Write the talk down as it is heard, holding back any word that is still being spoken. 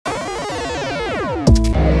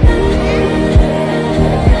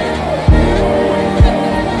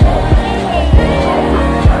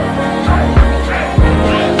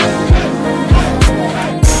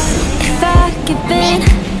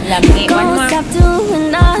stop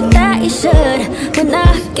doing all that you should. When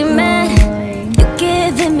I get mad, you're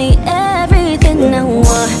giving me everything I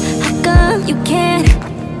want. How come you can't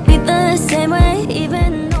be the same way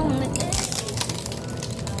even on the day?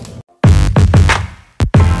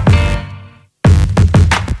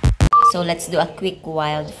 So let's do a quick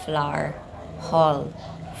Wildflour haul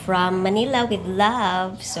from Manila with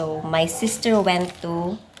love. So my sister went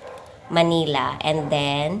to Manila, and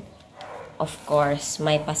then of course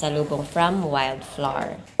my pasalubong from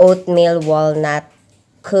Wildflour, oatmeal walnut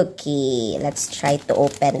cookie. Let's try to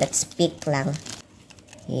open. Let's pick lang.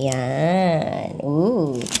 Yan.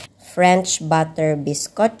 Ooh. French butter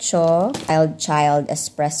biscocho, child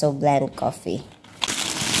espresso blend coffee.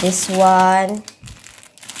 This one,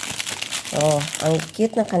 oh, ang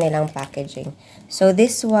cute na kanilang packaging. So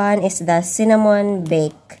this one is the cinnamon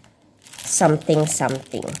bake something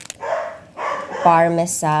something.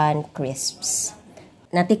 Parmesan crisps.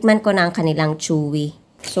 Natikman ko na ang kanilang chewy.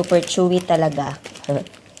 Super chewy talaga.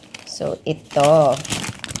 So ito.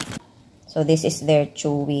 So this is their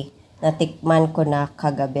chewy. Natikman ko na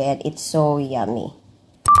kagabi and it's so yummy.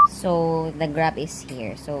 So the grab is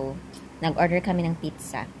here. So nag-order kami ng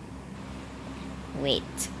pizza. Wait.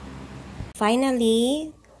 Finally,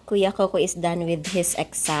 Kuya Coco is done with his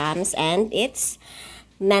exams and it's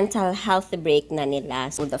mental health break na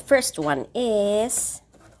nila. So the first one is,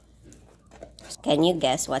 can you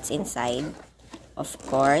guess what's inside? Of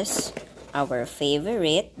course, our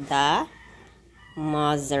favorite, the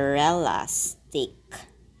mozzarella stick.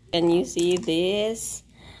 Can you see this?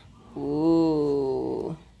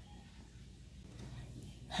 Ooh.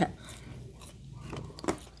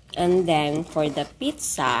 And then for the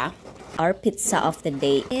pizza, our pizza of the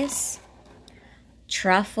day is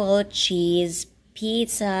truffle cheese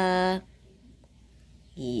pizza.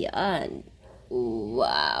 Yan.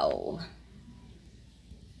 Wow.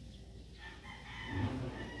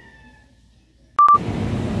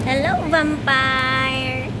 Hello,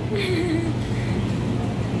 vampire.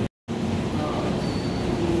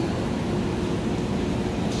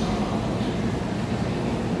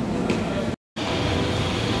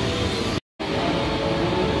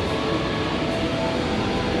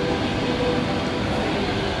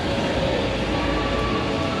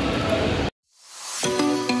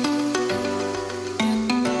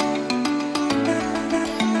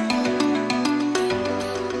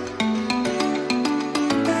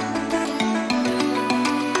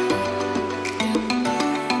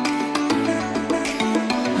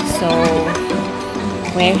 So,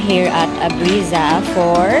 we're here at Abriza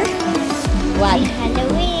for what?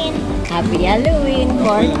 Halloween. Happy Halloween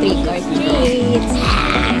for trick or treats.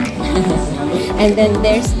 And then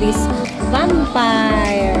there's this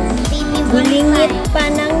vampire. Gulingit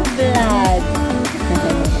pa ng blood.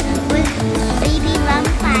 Baby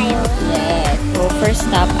vampire. Yes. So, first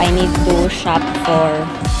stop, I need to shop for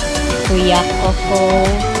Kuya Coco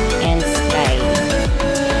and Sky.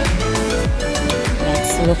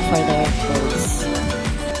 Look for their clothes.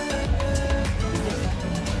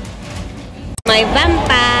 My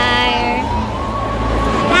vampire.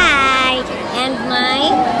 Hi. And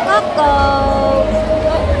my Coco.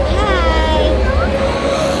 Hi.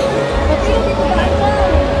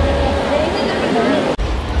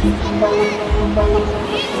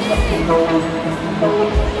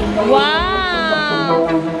 Wow.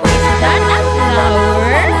 Is that a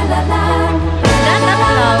flower? Is that a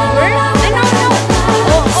flower? I don't know.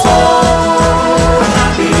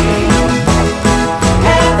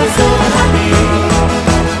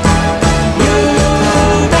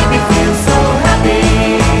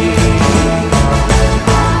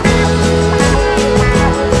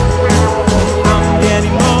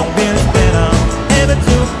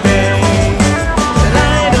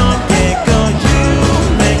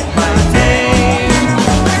 Make my day.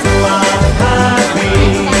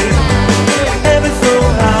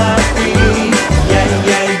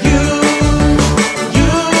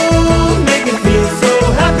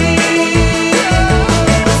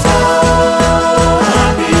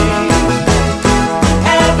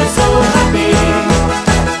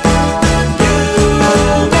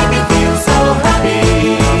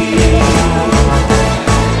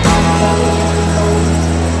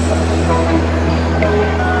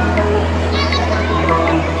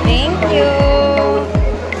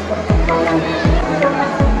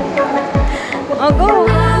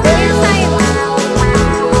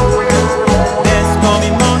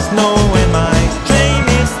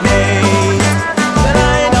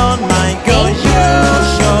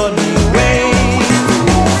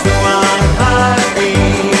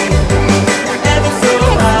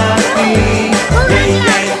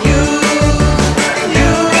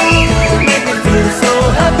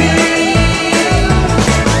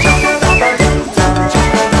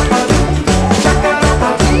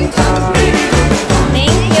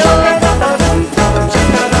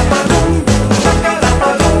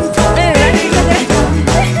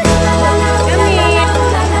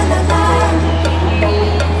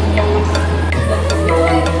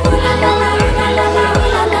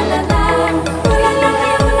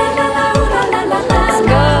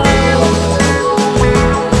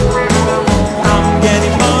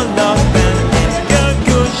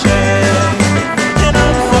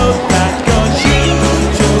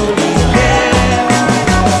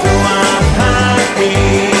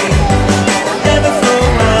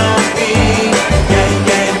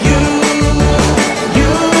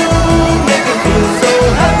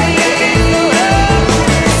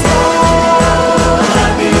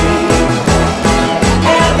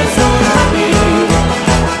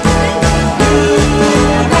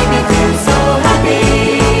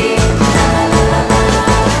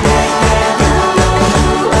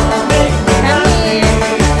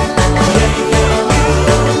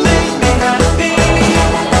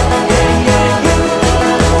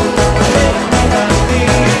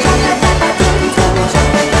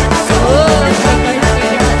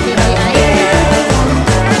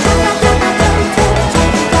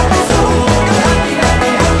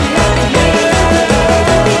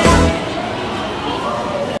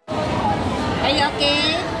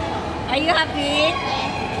 okay? Are you happy?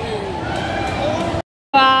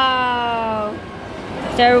 Wow!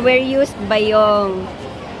 Sir, we're used bayong.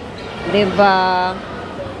 Diba?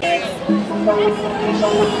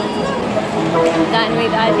 Done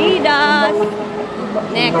with Adidas.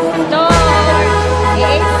 Next store.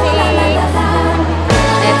 A6.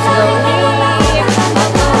 Let's go here.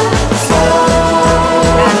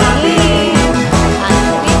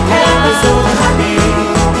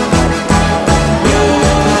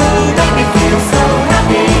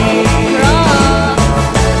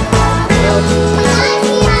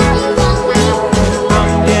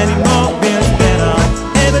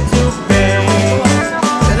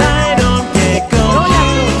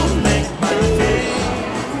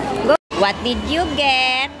 What did you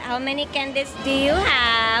get? How many candies do you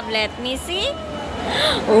have? Let me see.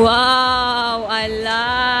 Wow, a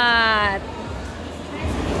lot.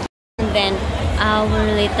 And then our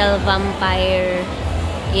little vampire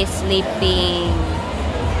is sleeping.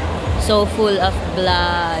 So full of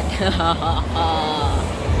blood.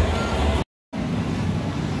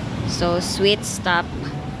 So sweet stuff.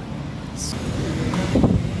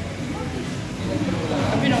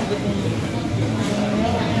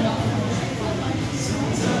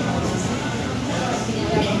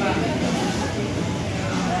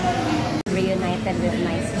 Reunited with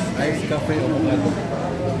my sister.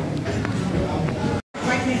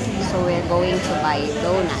 So we're going to buy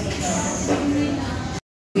donuts.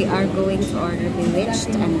 We are going to order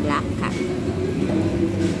Bewitched and Black Cat.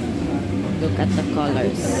 Look at the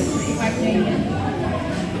colors.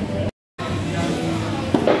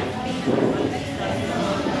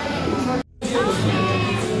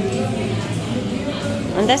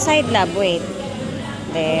 On the side, lab, wait.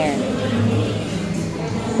 There.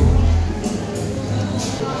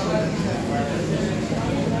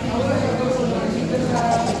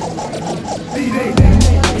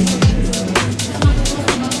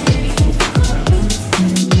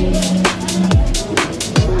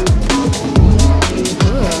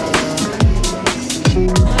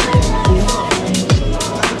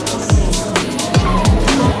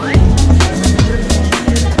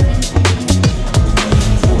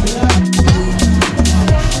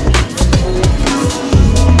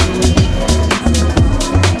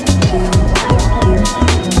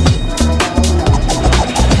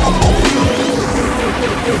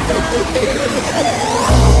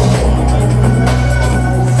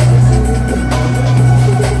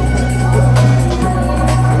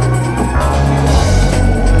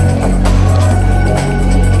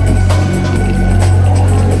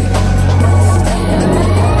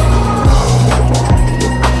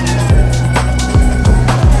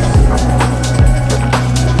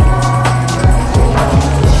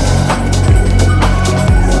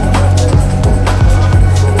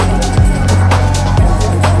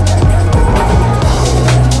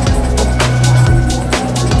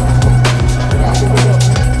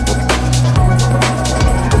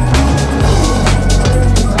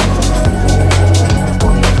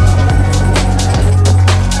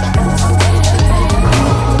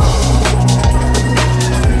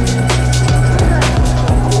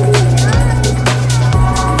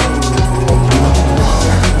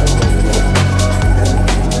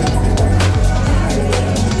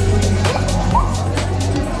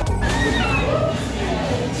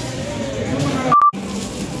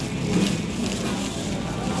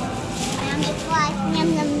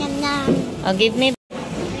 Oh, give me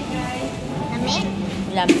Lami?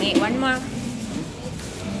 lami. One more.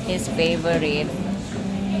 His favorite.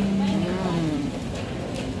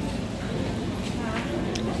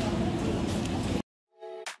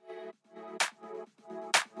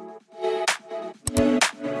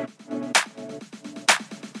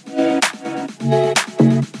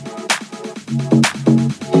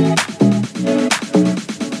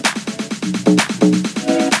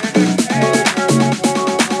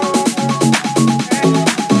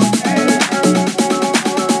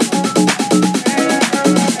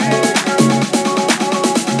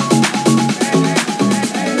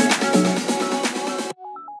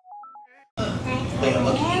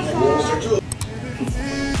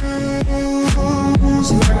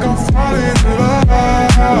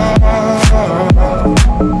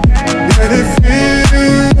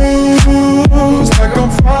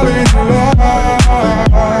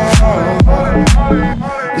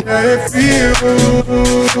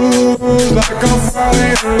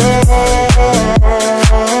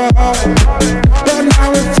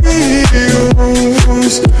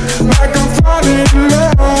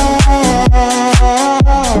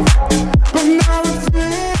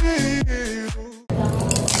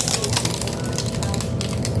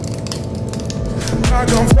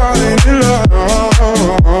 like I'm falling in love.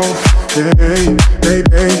 Yeah,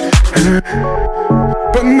 baby.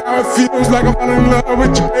 But now it feels like I'm falling in love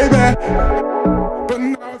with you, baby. But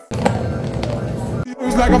now it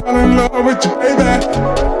feels like I'm falling in love with you, baby.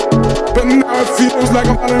 But now it feels like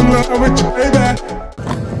I'm falling in love with you, baby.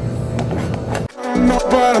 I don't know,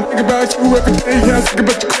 but I'm thinking about you every day. Yeah, I think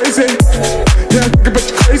about you crazy. Yeah, I think about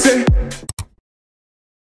you crazy.